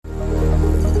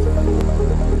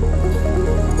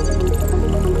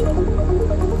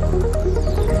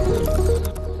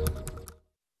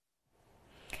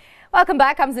Welcome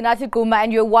back. I'm Zinati Kuma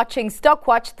and you're watching Stock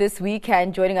Watch this week,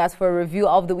 and joining us for a review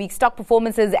of the week's stock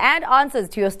performances and answers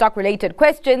to your stock-related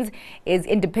questions is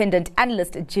independent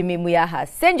analyst Jimmy Muyaha.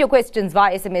 Send your questions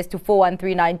via SMS to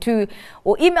 41392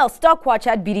 or email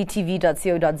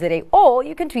stockwatch@bdtv.co.za, or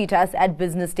you can tweet us at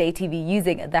Business Day TV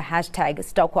using the hashtag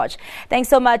StockWatch. Thanks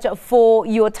so much for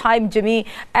your time, Jimmy.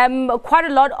 Quite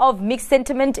a lot of mixed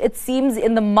sentiment, it seems,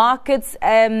 in the markets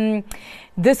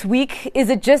this week. Is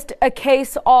it just a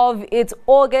case of it's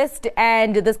August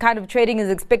and this kind of trading is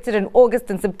expected in August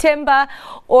and September,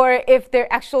 or if there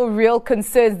are actual real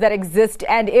concerns that exist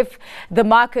and if the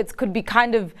markets could be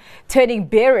kind of turning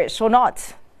bearish or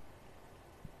not?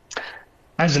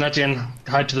 Hi, Zinati, and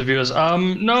hi to the viewers.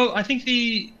 No, I think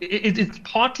it's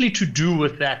partly to do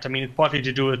with that. I mean, it's partly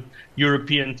to do with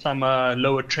European summer,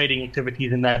 lower trading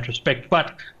activities in that respect.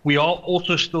 But we are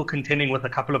also still contending with a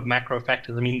couple of macro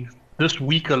factors. I mean, this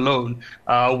week alone,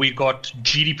 we got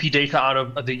GDP data out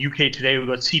of the UK today. We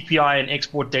got CPI and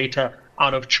export data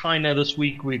out of China this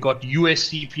week. We got US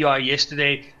CPI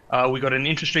yesterday. We got an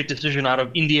interest rate decision out of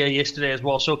India yesterday as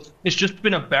well. So it's just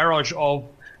been a barrage of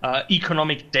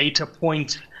economic data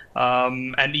points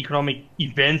and economic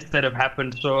events that have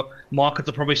happened. So markets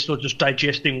are probably still just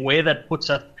digesting where that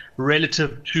puts us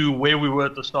relative to where we were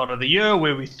at the start of the year,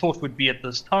 where we thought we'd be at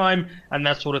this time, and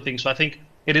that sort of thing. So I think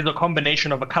it is a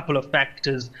combination of a couple of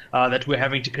factors that we're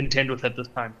having to contend with at this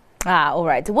time. All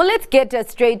right. Well, let's get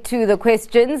straight to the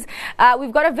questions.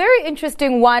 We've got a very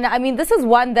interesting one. I mean, this is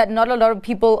one that not a lot of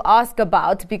people ask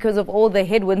about because of all the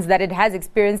headwinds that it has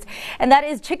experienced, and that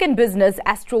is chicken business,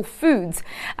 Astral Foods.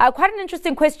 Quite an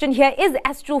interesting question here. Is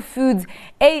Astral Foods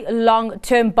a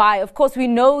long-term buy? Of course, we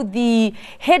know the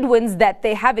headwinds that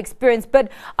they have experienced, but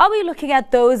are we looking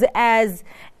at those as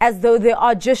though they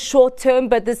are just short-term,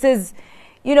 but this is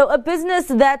a business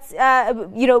that's,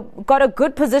 got a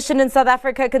good position in South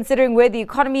Africa considering where the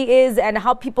economy is and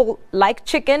how people like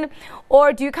chicken?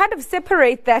 Or do you kind of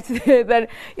separate that, that,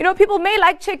 people may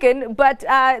like chicken, but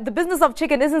the business of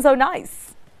chicken isn't so nice?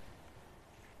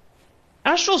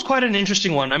 Astral's quite an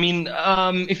interesting one. I mean,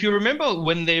 if you remember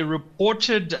when they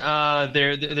reported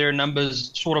their numbers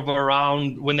sort of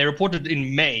around, when they reported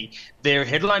in May, their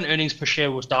headline earnings per share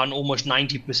was down almost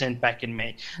 90% back in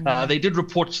May. They did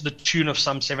report to the tune of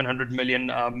some 700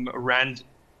 million rand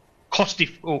cost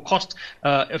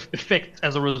effect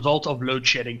as a result of load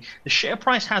shedding. The share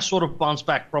price has sort of bounced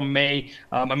back from May.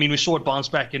 I mean, we saw it bounce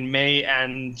back in May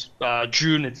and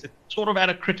June. It's sort of at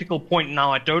a critical point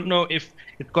now. I don't know if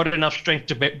it's got enough strength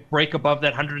to break above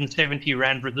that 170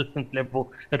 Rand resistance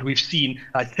level that we've seen.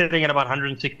 It's sitting at about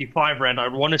 165 Rand. I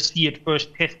want to see it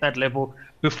first test that level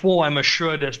before I'm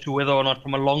assured as to whether or not,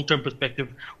 from a long-term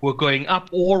perspective, we're going up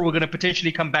or we're going to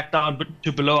potentially come back down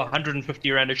to below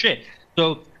 150 Rand a share.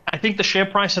 So I think the share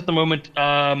price at the moment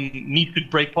needs to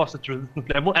break past its resistance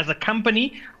level. As a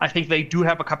company, I think they do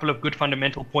have a couple of good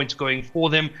fundamental points going for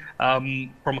them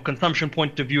from a consumption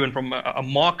point of view and from a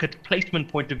market placement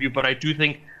point of view. But I do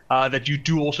think that you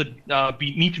do also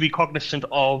need to be cognizant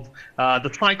of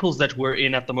the cycles that we're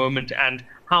in at the moment and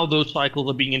how those cycles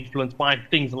are being influenced by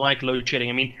things like load shedding.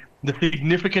 I mean, the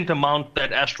significant amount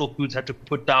that Astral Foods had to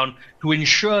put down to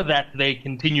ensure that they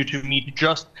continue to meet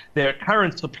just their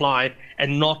current supply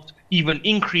and not even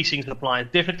increasing supply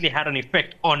definitely had an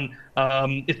effect on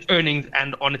its earnings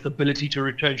and on its ability to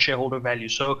return shareholder value.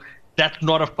 So that's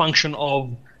not a function of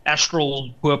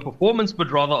Astral's poor performance, but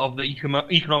rather of the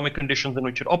economic conditions in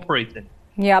which it operates in.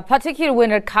 Yeah, particularly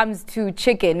when it comes to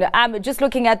chicken. Just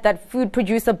looking at that food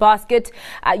producer basket,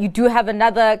 you do have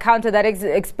another counter that is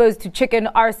exposed to chicken,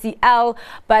 RCL,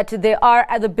 but there are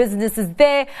other businesses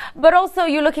there. But also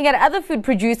you're looking at other food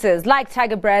producers like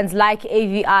Tiger Brands, like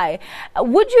AVI.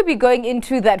 Would you be going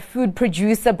into that food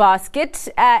producer basket?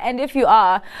 And if you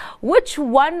are, which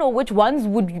one or which ones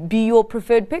would be your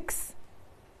preferred picks?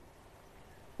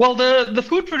 Well, the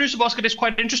food producer basket is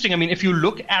quite interesting. I mean, if you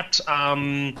look at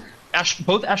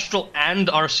both Astral and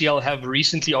RCL have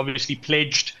recently obviously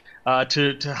pledged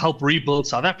to help rebuild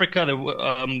South Africa.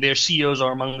 Their CEOs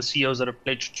are among the CEOs that have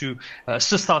pledged to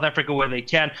assist South Africa where they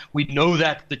can. We know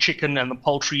that the chicken and the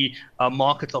poultry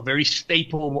markets are very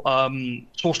staple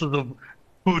sources of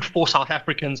food for South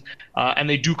Africans, and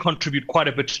they do contribute quite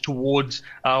a bit towards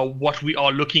what we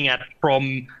are looking at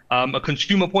from a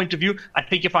consumer point of view. I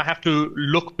think if I have to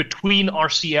look between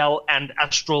RCL and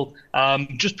Astral,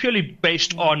 just purely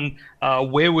based on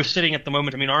where we're sitting at the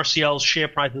moment, I mean, RCL's share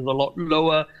price is a lot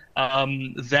lower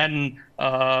than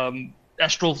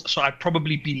Astral, so I'd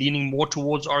probably be leaning more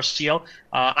towards RCL.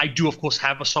 I do, of course,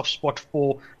 have a soft spot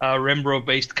for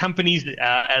Remgro-based companies,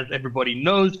 as everybody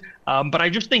knows. But I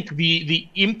just think the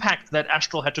impact that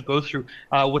Astral had to go through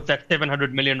with that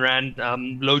 700 million rand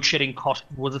load shedding cost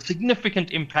was a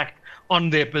significant impact on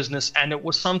their business, and it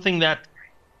was something that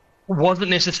wasn't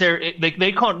necessary.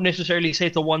 They can't necessarily say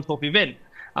it's a once-off event,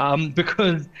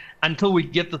 because until we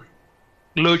get the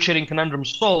load shedding conundrum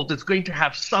solved, it's going to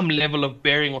have some level of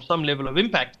bearing or some level of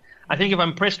impact. I think if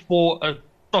I'm pressed for a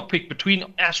stock pick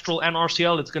between Astral and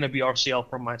RCL, it's going to be RCL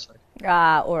from my side.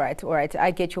 All right.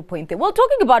 I get your point there. Well,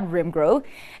 talking about Remgro,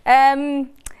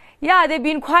 yeah, there've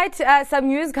been quite some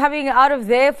news coming out of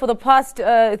there for the past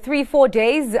 3-4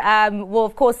 days. Well,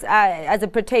 of course, as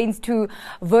it pertains to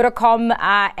Vodacom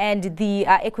and the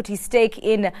equity stake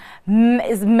in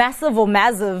is massive or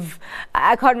massive.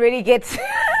 I can't really get.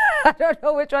 I don't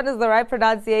know which one is the right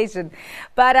pronunciation,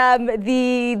 but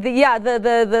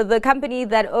the company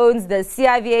that owns the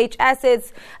CIVH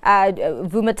assets,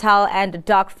 Vumatel and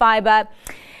Dark Fiber.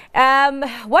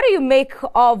 What do you make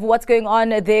of what's going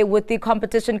on there with the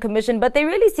Competition Commission? But they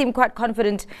really seem quite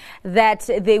confident that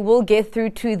they will get through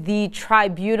to the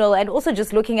tribunal, and also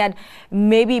just looking at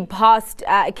maybe past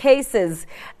cases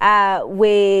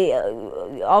where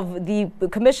of the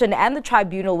commission and the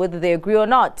tribunal, whether they agree or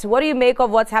not. What do you make of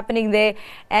what's happening there,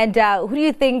 and who do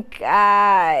you think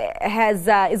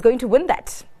is going to win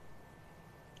that?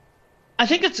 I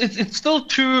think it's still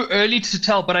too early to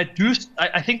tell, but I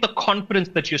think the confidence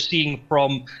that you're seeing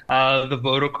from the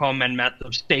Vodacom and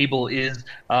Massive stable is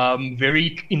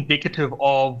very indicative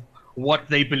of what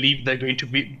they believe they're going to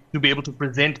be able to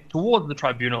present towards the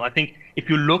tribunal. I think if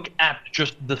you look at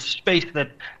just the space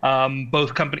that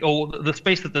both companies, or the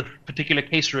space that this particular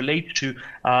case relates to,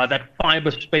 that fiber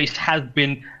space has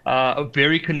been a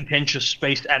very contentious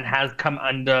space and has come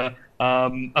under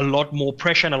a lot more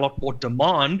pressure and a lot more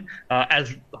demand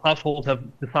as households have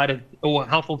decided, or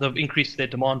households have increased their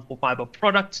demand for fiber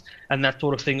products and that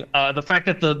sort of thing. The fact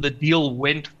that the deal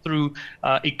went through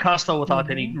ICASA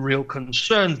without any real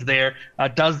concerns there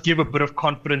does give a bit of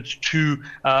confidence to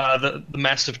the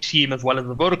Massive team as well as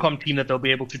the Vodacom team that they'll be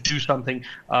able to do something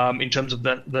in terms of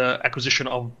the acquisition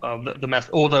of the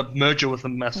Massive, or the merger with the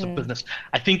Massive business.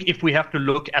 I think if we have to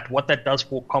look at what that does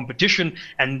for competition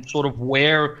and sort of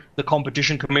where the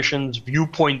Competition Commission's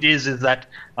viewpoint is that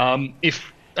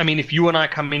if you and I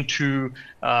come into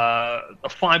a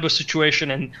fiber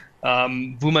situation and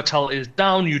Vumatel is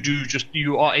down,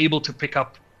 you are able to pick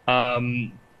up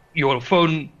your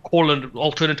phone, call an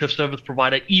alternative service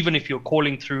provider, even if you're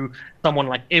calling through someone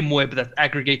like MWeb that's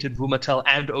aggregated Vumatel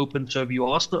and OpenServe, you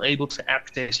are still able to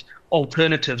access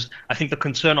alternatives. I think the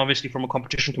concern, obviously, from a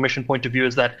Competition Commission point of view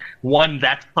is that, one,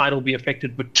 that side will be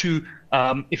affected, but two,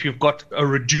 if you've got a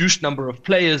reduced number of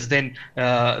players, then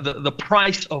the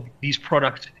price of these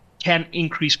products can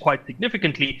increase quite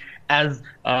significantly as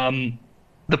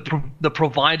the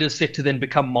providers set to then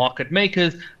become market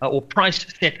makers or price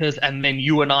setters, and then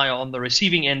you and I are on the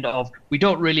receiving end of, we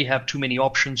don't really have too many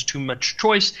options, too much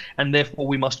choice, and therefore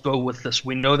we must go with this.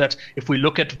 We know that if we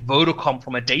look at Vodacom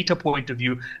from a data point of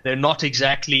view, they're not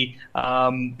exactly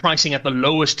pricing at the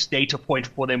lowest data point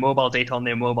for their mobile data on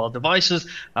their mobile devices,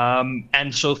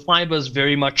 and so fiber is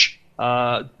very much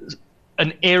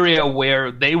an area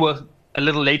where they were a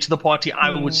little late to the party, I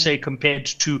would say, compared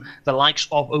to the likes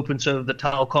of OpenServe, the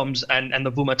Telcoms, and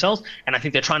the Vumatels. And I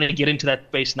think they're trying to get into that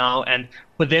space now. And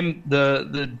for them,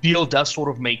 the deal does sort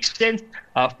of make sense.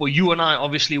 For you and I,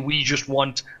 obviously, we just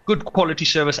want good quality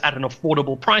service at an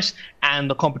affordable price. And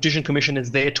the Competition Commission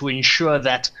is there to ensure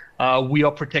that we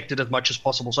are protected as much as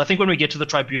possible. So I think when we get to the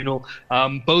tribunal,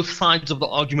 both sides of the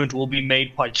argument will be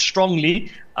made quite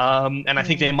strongly. And I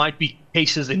think there might be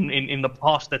cases in the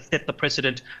past that set the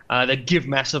precedent that give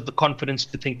Massive the confidence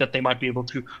to think that they might be able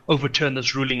to overturn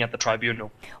this ruling at the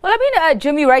tribunal. Well, I mean,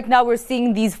 Jimmy, right now we're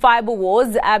seeing these fiber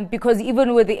wars because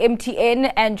even with the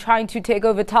MTN and trying to take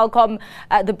over Telkom,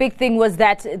 the big thing was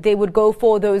that they would go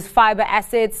for those fiber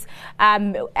assets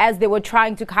as they were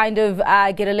trying to kind of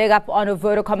get a leg up on a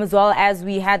Vodacom, as well as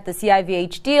we had the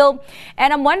CIVH deal.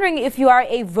 And I'm wondering, if you are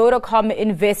a Vodacom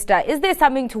investor, is there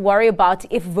something to worry about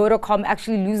if Vodacom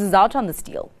actually loses out on this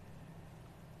deal?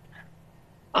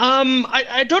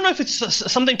 I don't know if it's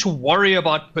something to worry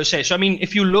about per se. So, I mean,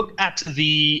 if you look at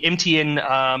the MTN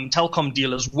Telkom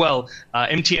deal as well,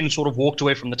 MTN sort of walked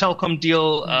away from the Telkom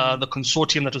deal. The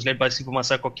consortium that was led by Sipho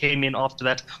Maseko came in after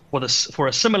that for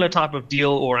a similar type of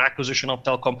deal or acquisition of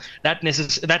Telkom.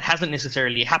 That hasn't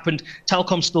necessarily happened.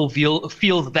 Telkom still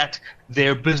feels that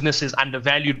their business is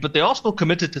undervalued, but they are still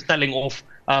committed to selling off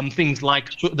things like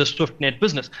the SwiftNet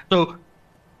business. So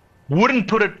wouldn't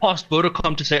put it past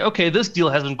Vodacom to say, okay, this deal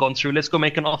hasn't gone through. Let's go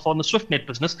make an offer on the SwiftNet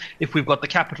business if we've got the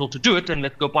capital to do it, and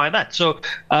let's go buy that. So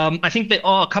I think there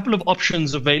are a couple of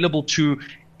options available to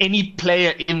any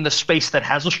player in the space that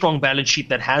has a strong balance sheet,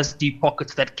 that has deep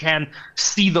pockets, that can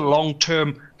see the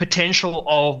long-term potential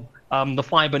of the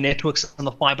fiber networks and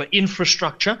the fiber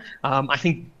infrastructure. I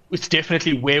think it's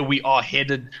definitely where we are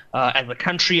headed as a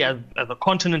country, as a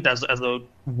continent, as a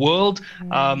world.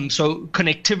 So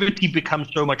connectivity becomes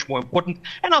so much more important,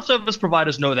 and our service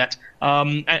providers know that.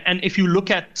 And if you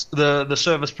look at the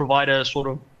service provider sort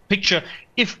of picture,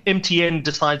 if MTN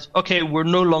decides, okay, we're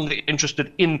no longer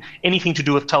interested in anything to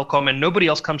do with telecom and nobody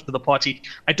else comes to the party,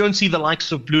 I don't see the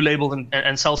likes of Blue Label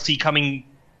and Cell C coming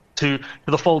to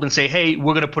the fold and say, hey,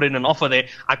 we're going to put in an offer there.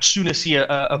 I'd sooner see a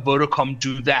Vodacom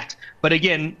do that. But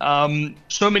again,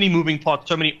 so many moving parts,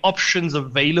 so many options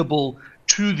available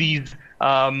to these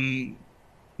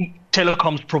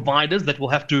telecoms providers that we'll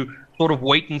have to sort of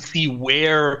wait and see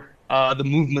where the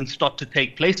movements start to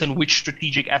take place and which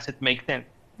strategic assets make sense.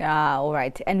 All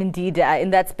right. And indeed, in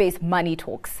that space, money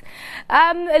talks.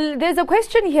 There's a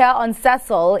question here on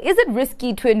Sasol. Is it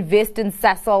risky to invest in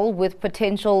Sasol with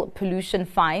potential pollution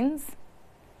fines?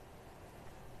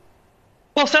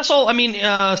 Well, Sasol,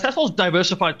 Sasol's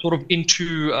diversified sort of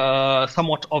into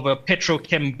somewhat of a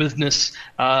petrochem business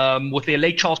with their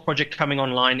Lake Charles project coming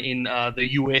online in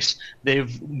the US.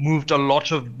 They've moved a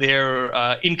lot of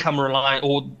their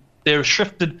income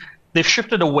they've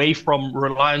shifted away from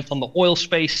reliance on the oil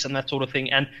space and that sort of thing.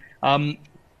 And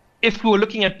if we were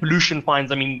looking at pollution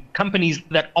fines, companies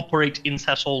that operate in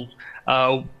Sasol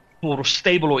sort of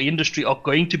stable or industry are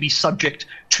going to be subject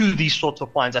to these sorts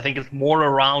of fines. I think it's more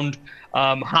around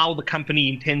how the company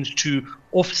intends to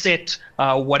offset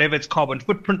whatever its carbon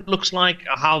footprint looks like,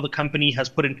 how the company has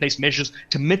put in place measures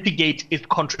to mitigate its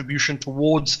contribution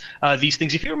towards these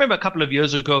things. If you remember a couple of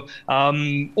years ago,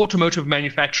 automotive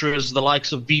manufacturers, the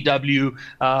likes of VW,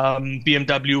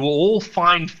 BMW, were all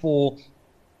fined for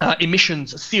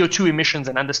emissions, CO2 emissions,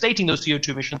 and understating those CO2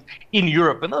 emissions in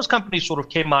Europe. And those companies sort of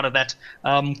came out of that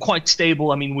quite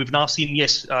stable. We've now seen,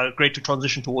 yes, greater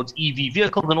transition towards EV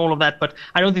vehicles and all of that, but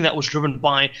I don't think that was driven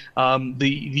by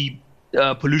the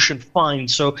pollution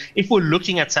fines. So if we're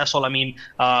looking at Sasol,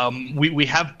 we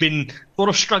have been sort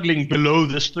of struggling below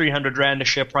this 300 Rand a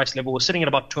share price level. We're sitting at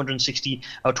about 260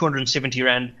 or 270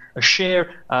 Rand a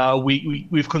share.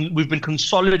 We've been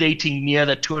consolidating near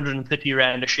that 230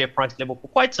 Rand a share price level for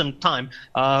quite some time,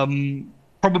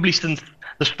 probably since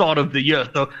the start of the year.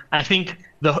 So I think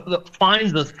the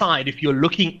fines aside, if you're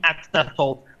looking at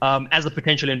Sasol as a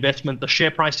potential investment, the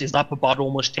share price is up about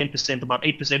almost 10%, about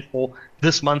 8% for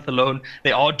this month alone.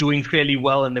 They are doing fairly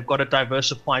well, and they've got a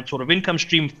diversified sort of income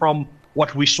stream from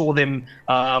what we saw them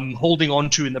holding on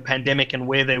to in the pandemic and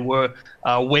where they were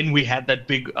when we had that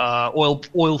big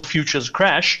oil futures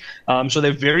crash. So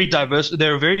they're very diverse.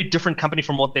 They're a very different company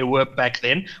from what they were back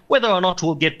then. Whether or not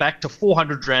we'll get back to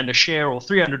 400 Rand a share or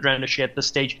 300 Rand a share at this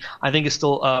stage, I think is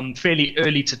still fairly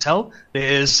early to tell.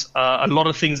 There's a lot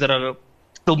of things that are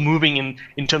still moving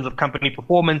in terms of company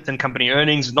performance and company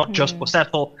earnings, not just for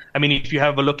Sasol. If you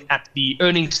have a look at the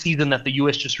earnings season that the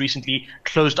US just recently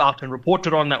closed out and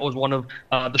reported on, that was one of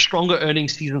the stronger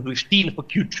earnings seasons we've seen for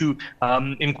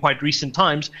Q2 in quite recent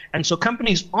times. And so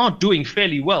companies are doing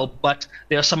fairly well, but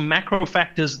there are some macro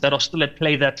factors that are still at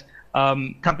play that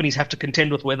companies have to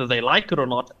contend with whether they like it or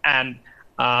not. And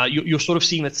you're sort of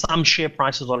seeing that some share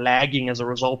prices are lagging as a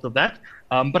result of that.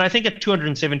 But I think at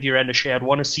 270 Rand a share, I'd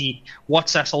want to see what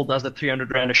Sasol does at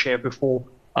 300 Rand a share before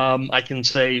I can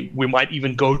say we might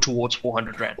even go towards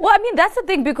 400 Rand. Well, that's the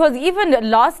thing, because even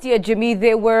last year, Jimmy,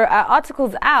 there were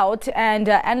articles out and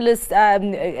analyst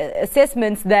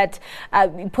assessments that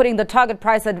putting the target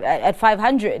price at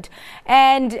 500.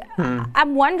 And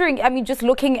I'm wondering, just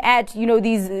looking at,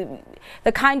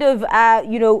 the kind of,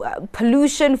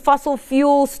 pollution, fossil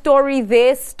fuel story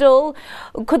there still,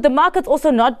 could the markets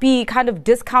also not be kind of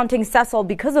discounting Sasol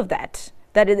because of that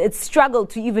it's struggled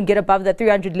to even get above the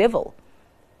 300 level?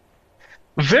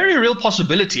 Very real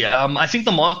possibility. I think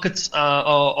the markets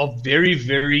are very,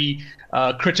 very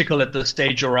critical at this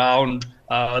stage around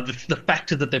the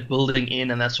factor that they're building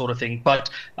in and that sort of thing. But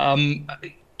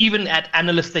even at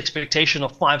analyst expectation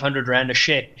of 500 Rand a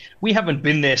share, we haven't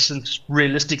been there since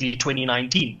realistically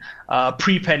 2019,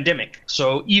 pre-pandemic.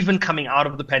 So even coming out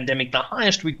of the pandemic, the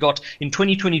highest we got in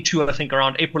 2022, I think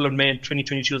around April and May of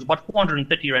 2022, was about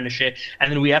 430 Rand a share.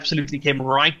 And then we absolutely came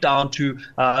right down to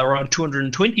around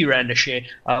 220 Rand a share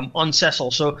on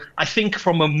Sasol. So I think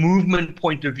from a movement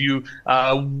point of view,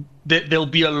 there'll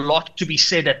be a lot to be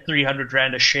said at 300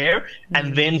 Rand a share.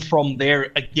 And then from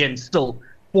there, again, still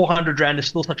 400 Rand is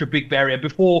still such a big barrier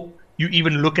before you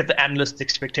even look at the analysts'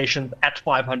 expectations at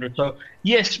 500. So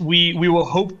yes, we were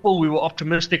hopeful, we were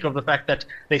optimistic of the fact that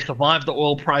they survived the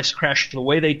oil price crash the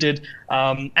way they did.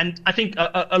 And I think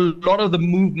a lot of the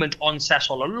movement on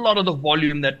Sasol, a lot of the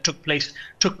volume that took place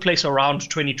around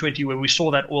 2020, where we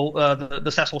saw that oil,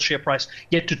 the Sasol share price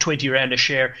get to 20 Rand a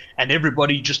share, and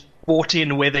everybody just bought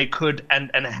in where they could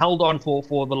and held on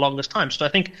for the longest time. So I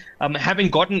think having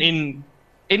gotten in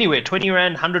anywhere, 20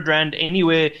 Rand, 100 Rand,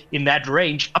 anywhere in that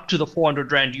range, up to the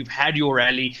 400 Rand, you've had your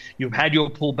rally, you've had your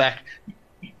pullback.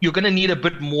 You're going to need a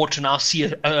bit more to now see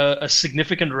a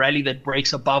significant rally that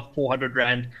breaks above 400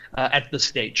 Rand at this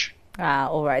stage.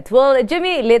 All right. Well,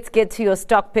 Jimmy, let's get to your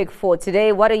stock pick for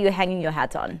today. What are you hanging your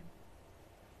hat on?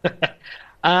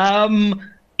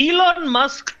 Elon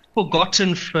Musk's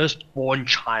forgotten firstborn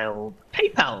child,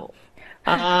 PayPal.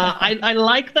 I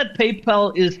like that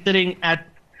PayPal is sitting at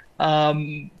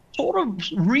sort of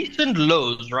recent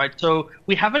lows, right? So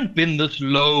we haven't been this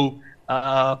low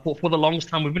for the longest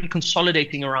time. We've been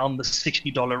consolidating around the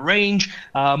 $60 range.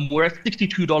 We're at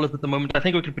 $62 at the moment. I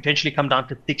think we could potentially come down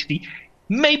to 60.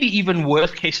 Maybe even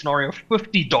worst case scenario,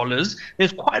 $50.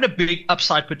 There's quite a big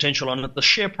upside potential on it. The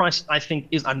share price, I think,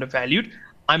 is undervalued.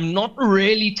 I'm not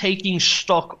really taking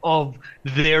stock of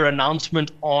their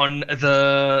announcement on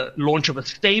the launch of a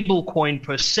stable coin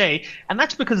per se, and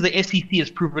that's because the SEC has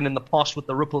proven in the past with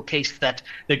the Ripple case that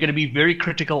they're going to be very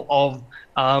critical of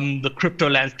the crypto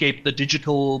landscape, the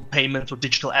digital payments or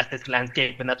digital assets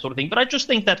landscape, and that sort of thing. But I just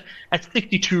think that at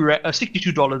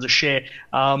 $62 a share,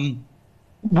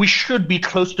 we should be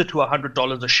closer to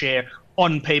 $100 a share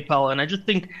on PayPal, and I just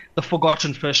think the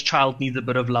forgotten first child needs a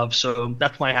bit of love, so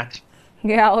that's my hat.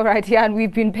 Yeah, all right. Yeah, and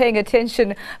we've been paying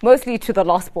attention mostly to the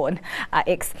lostborn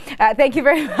X. Thank you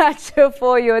very much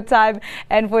for your time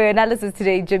and for your analysis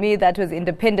today, Jimmy. That was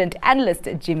independent analyst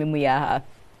Jimmy Moyaha.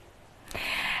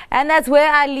 And that's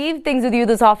where I leave things with you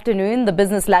this afternoon. The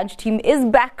Business Lunch team is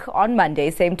back on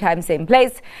Monday, same time, same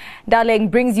place. Darling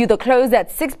brings you the close at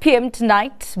 6 p.m.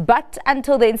 tonight. But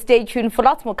until then, stay tuned for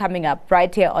lots more coming up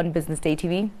right here on Business Day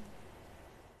TV.